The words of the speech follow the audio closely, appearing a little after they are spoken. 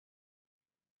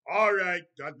All right.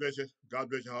 God bless you. God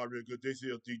bless you, Harvey. Good. This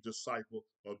is the disciple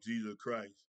of Jesus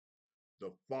Christ,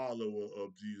 the follower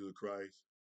of Jesus Christ,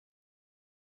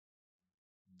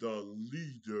 the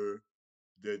leader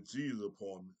that Jesus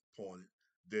appointed,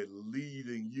 that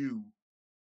leading you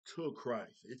to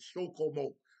Christ. It's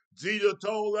Shokomo. Jesus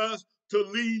told us to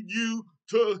lead you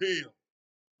to Him.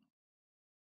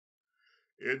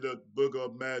 In the book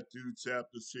of Matthew,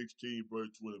 chapter 16, verse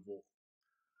 24.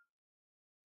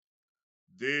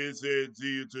 Then said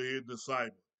Jesus to his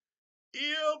disciples,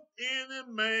 if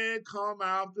any man come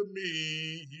after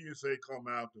me, he didn't say come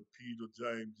after Peter,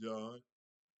 James, John.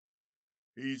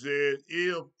 He said,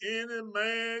 if any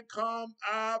man come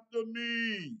after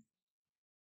me,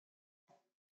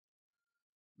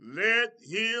 let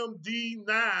him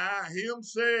deny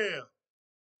himself.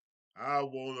 I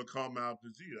want to come after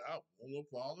Jesus. I want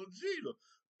to follow Jesus.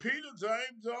 Peter,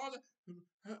 James, John,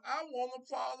 I want to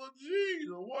follow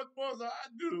Jesus. What must I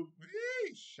do?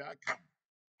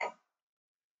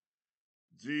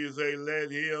 Jesus said,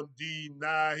 let him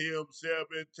deny himself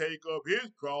and take up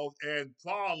his cross and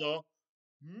follow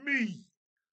me.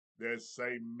 That's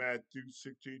St. Matthew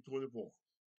 16:24.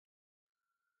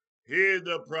 Here's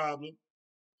the problem.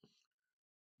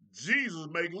 Jesus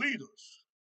make leaders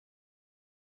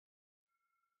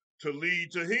to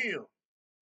lead to him.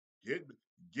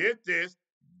 Get this.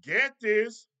 Get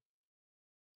this.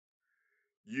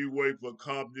 You wait for a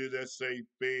company, let's say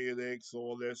FedEx,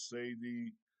 or let's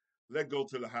go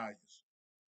to the highest.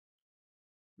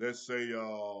 Let's say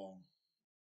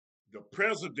the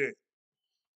president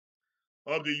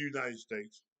of the United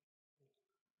States.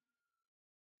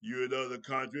 You're in another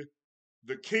country.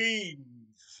 The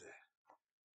kings,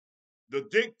 the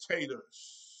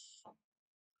dictators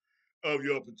of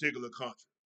your particular country.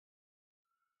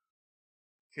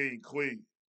 King, queen.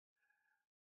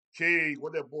 King,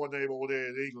 what that boy name over there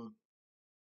in England?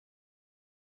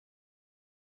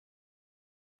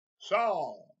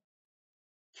 Saul.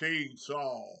 King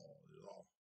Saul.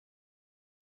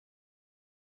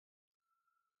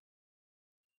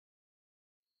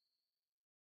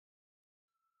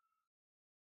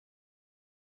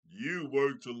 You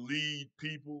work to lead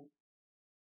people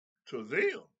to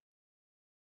them.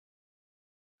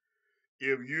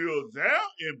 If you're their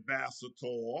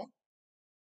ambassador,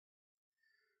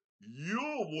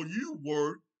 you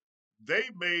work, they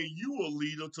made you a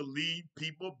leader to lead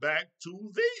people back to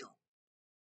them.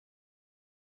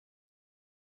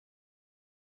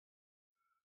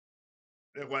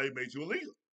 That's why he made you a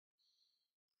leader.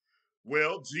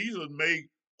 Well, Jesus made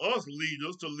us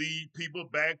leaders to lead people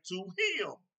back to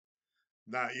him.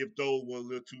 Now, if those were a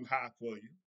little too high for you,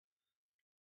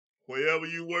 wherever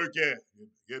you work at,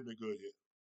 get me good here.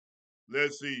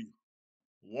 Let's see,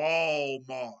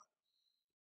 Walmart,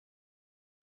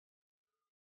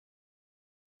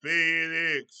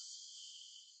 FedEx,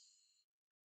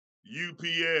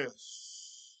 UPS.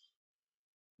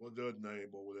 What's that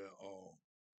name over there?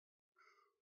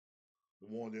 The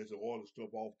one that order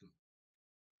stuff off the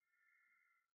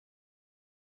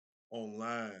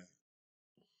online.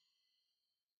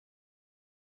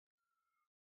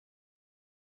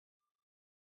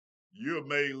 You're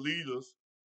made leaders.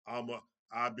 I've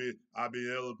been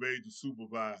elevated to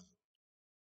supervisor.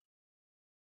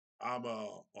 I'm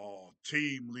a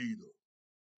team leader.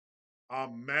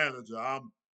 I'm manager.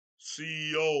 I'm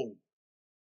CEO.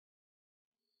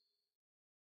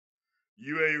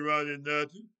 You ain't running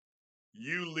nothing.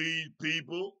 You lead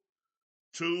people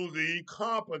to the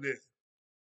company.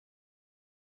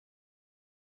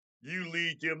 You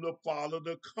lead them to follow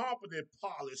the company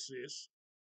policies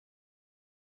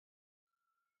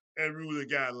and rule the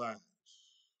guidelines.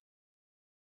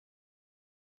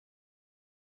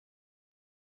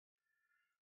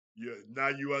 Now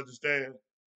you understand.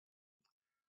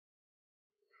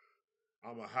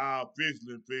 I'm a high official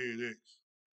in FedEx.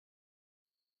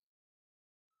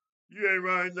 You ain't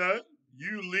running nothing.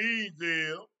 You lead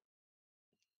them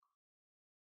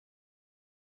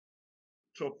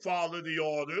to follow the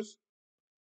orders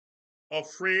of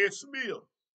Fred Smith.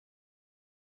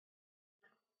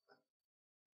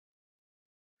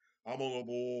 I'm on the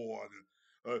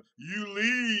board. You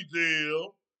lead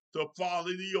them to follow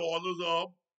the orders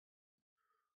of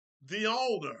the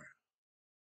owner.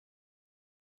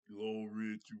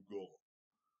 Glory to God.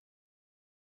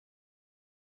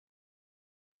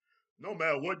 No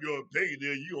matter what your opinion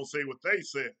is, you gonna say what they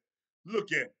said.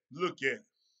 Look at.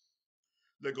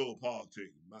 Let go of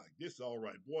politics. Mike, this all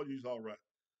right. Boy, this all right.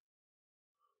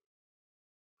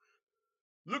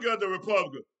 Look at the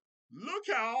Republicans. Look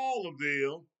how all of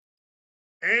them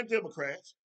and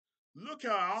Democrats, look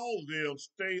how all of them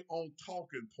stay on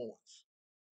talking points.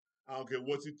 I don't care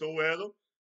what you throw at them.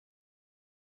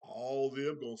 All of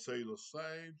them gonna say the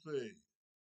same thing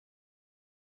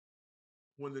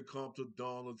when it comes to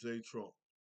Donald J. Trump.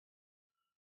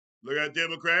 Look at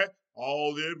Democrat. All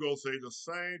of them gonna say the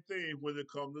same thing when it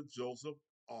comes to Joseph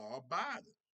R. Biden.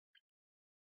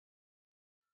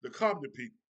 The common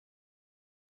people.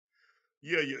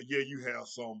 Yeah, you have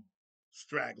some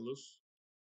stragglers.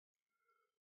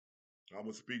 I'm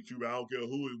gonna speak to you. I don't care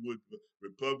who it would,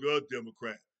 Republican or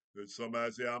Democrat. If somebody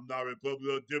say I'm not Republican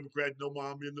or Democrat no more,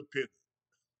 I'm independent.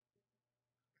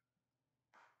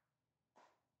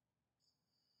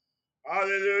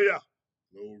 Hallelujah.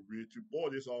 Glory to boy,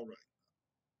 this all right.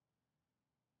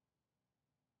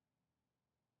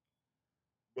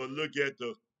 But look at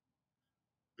the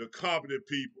competent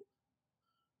people.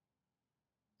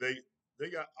 They they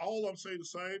got all of them say the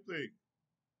same thing.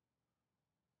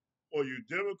 Or you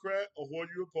Democrat or what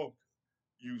you Republican.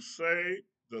 You say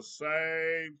the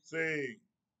same thing.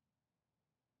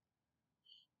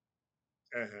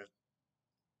 Uh-huh.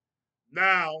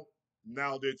 Now,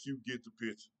 now that you get the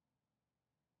picture,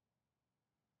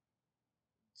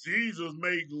 Jesus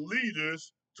made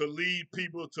leaders to lead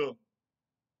people to.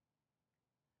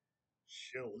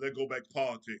 Sure, let's go back to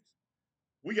politics.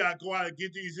 We got to go out and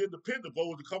get these independent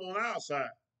voters to come on our side.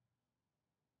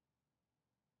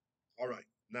 All right,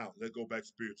 now let's go back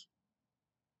spiritual.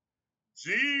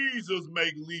 Jesus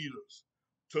made leaders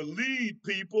to lead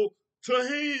people to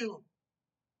him.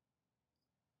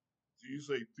 Jesus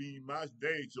say, feed my, they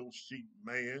ain't your sheep,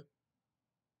 man.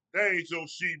 They ain't your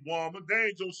sheep, woman. They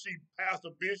ain't your sheep, pastor,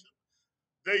 bishop.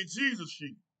 They Jesus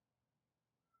sheep.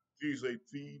 Jesus say,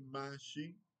 feed my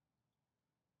sheep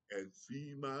and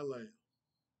feed my lamb.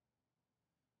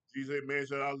 Jesus said, man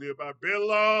shall I live by bread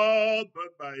alone,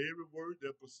 but by every word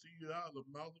that proceeded out of the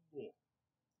mouth of God.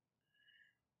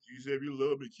 Jesus said, if you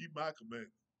love me, keep my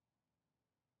commandments.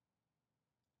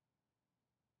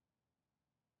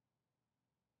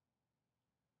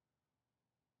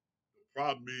 The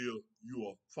problem is you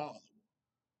are a follower.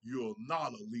 You are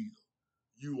not a leader.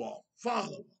 You are a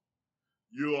follower.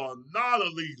 You are not a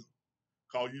leader.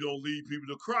 Because you don't lead people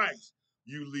to Christ.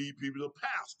 You lead people to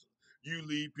pastor. You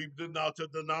lead people to not to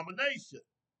denomination.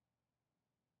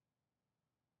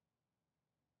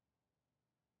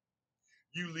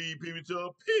 You lead people to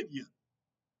opinion.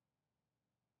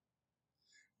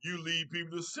 You lead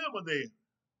people to seminary.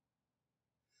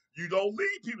 You don't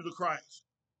lead people to Christ.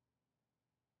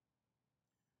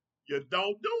 You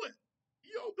don't do it.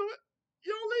 You don't do it.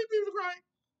 You don't lead people to Christ.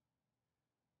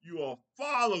 You are a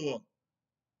follower,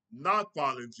 not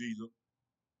following Jesus,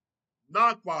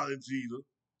 not following Jesus,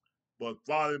 but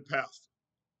following pastor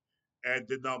and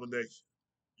denomination.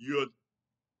 You're,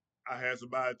 I had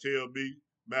somebody tell me,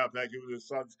 matter of fact, it was in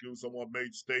Sunday school, someone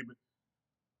made a statement.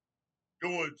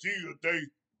 During Jesus' day,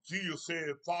 Jesus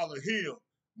said, follow him.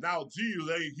 Now Jesus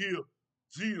ain't here.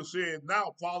 Jesus said,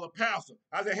 now follow pastor.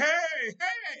 I said, hey,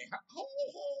 ho,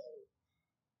 ho.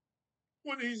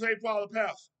 When did he say follow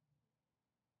pastor?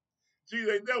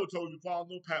 Jesus ain't never told you to follow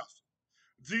no pastor.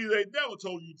 Jesus ain't never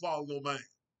told you to follow no man.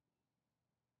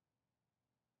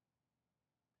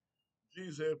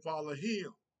 Jesus said, follow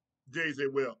him. Jesus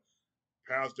said, well,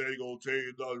 pastor ain't gonna tell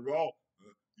you nothing wrong.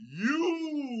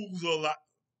 Use a lot.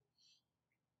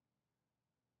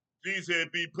 Jesus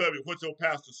said, be perfect. What your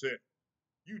pastor said.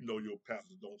 You know your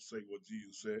pastor don't say what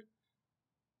Jesus said.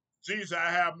 Jesus,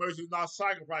 I have mercy, not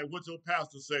sacrifice. What your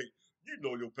pastor say? You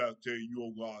know your pastor tell you you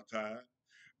on God time.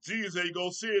 Jesus ain't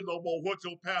gonna say it no more. What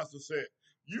your pastor said?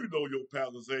 You know your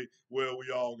pastor say, well,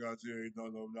 we all got you. Ain't none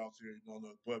of them out here. Ain't none of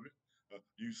them public.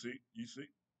 You see,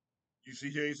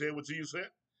 he ain't saying what Jesus said.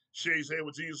 She ain't saying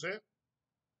what Jesus said.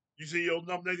 You see your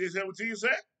number they said what Jesus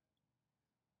said.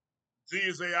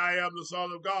 Jesus say, I am the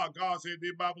Son of God. God said,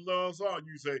 this my beloved Son.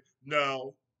 You say,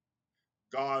 no.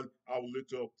 God, I was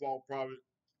listening to a false prophet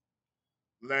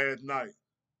last night.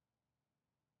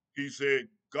 He said,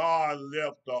 God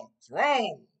left the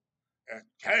throne and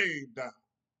came down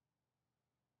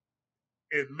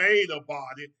and made a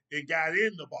body and got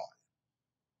in the body.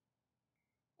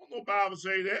 Don't no Bible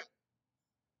say that.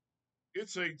 It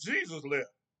say Jesus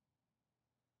left.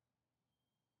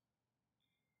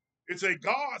 It say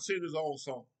God sent his own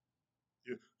son.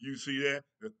 You see that?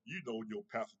 You know your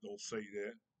pastor don't say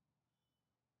that.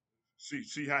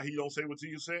 See how he don't say what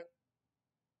Jesus said?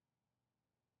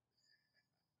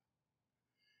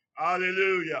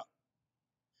 Hallelujah.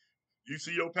 You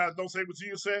see your pastor don't say what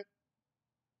Jesus said?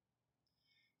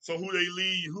 So who they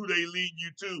lead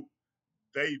you to?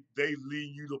 They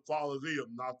lead you to follow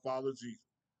them, not follow Jesus.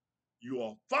 You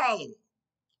are a follower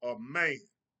of man.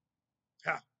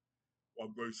 Ha.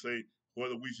 One verse say,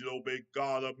 whether we should obey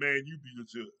God or man, you be the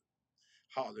judge.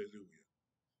 Hallelujah.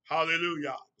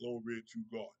 Hallelujah. Glory to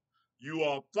God. You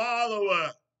are a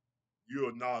follower. You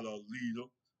are not a leader.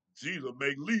 Jesus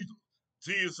make leaders.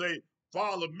 Jesus say,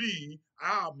 follow me,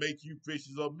 I'll make you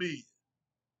fishers of men.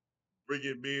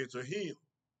 Bringing men to him.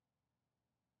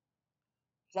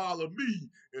 Follow me,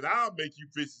 and I'll make you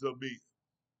fishers of men.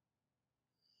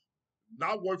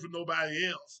 Not work for nobody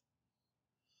else,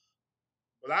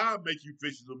 but I'll make you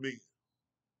fishers of men.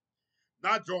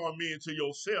 Not drawing men to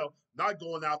yourself, not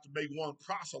going out to make one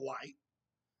proselyte.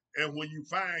 And when you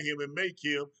find him and make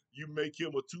him, you make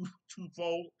him a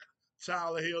twofold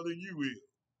child of hell than you is.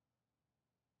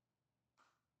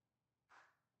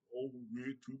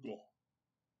 Glory to God.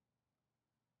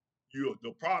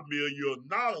 The problem is you're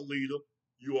not a leader,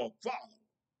 you're a follower.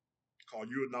 Because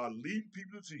you're not leading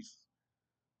people to Jesus.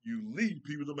 You lead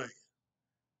people to man,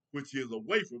 which is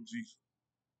away from Jesus.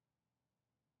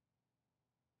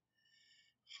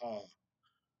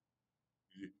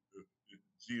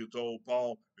 Jesus told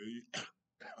Paul,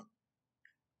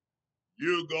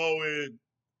 you go and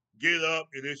get up,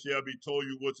 and it shall be told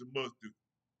you what you must do.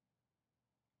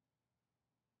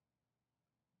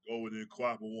 Go and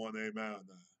inquire for one named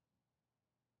Ananias.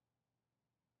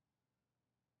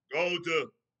 Go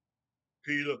to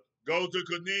Peter. Go to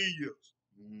Cornelius.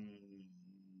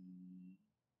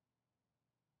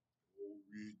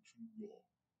 Glory to God.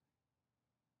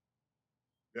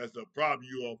 That's the problem.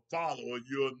 You're a follower.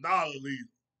 You're not a leader.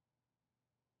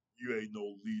 You ain't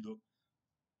no leader.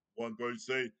 One verse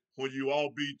say, when you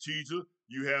all be teachers,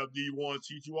 you have need one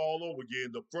teach you all over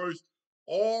again. The first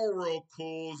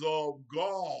oracles of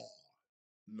God,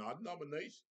 not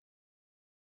nomination.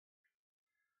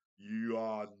 You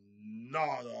are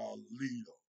not a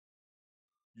leader.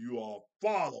 You are a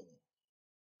follower.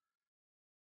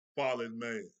 Following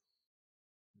man.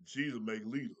 Jesus make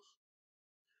leaders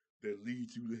that lead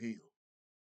you to him.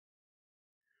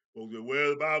 Okay,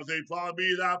 well, the Bible says, follow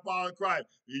me and I follow Christ.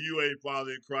 You ain't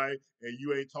following Christ, and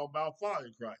you ain't talking about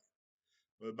following Christ.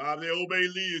 But the Bible says, obey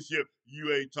leadership.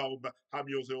 You ain't talking about, how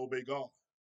many of you say obey God?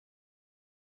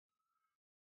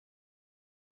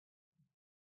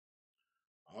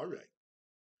 All right.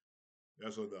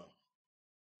 That's enough.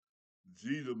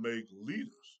 Jesus make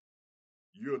leaders.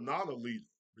 You're not a leader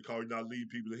because you're not leading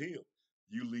people to him.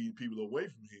 You lead people away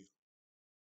from him.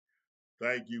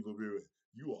 Thank you for being.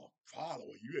 You are a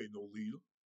follower. You ain't no leader.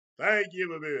 Thank you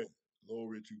for being.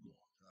 Glory to God.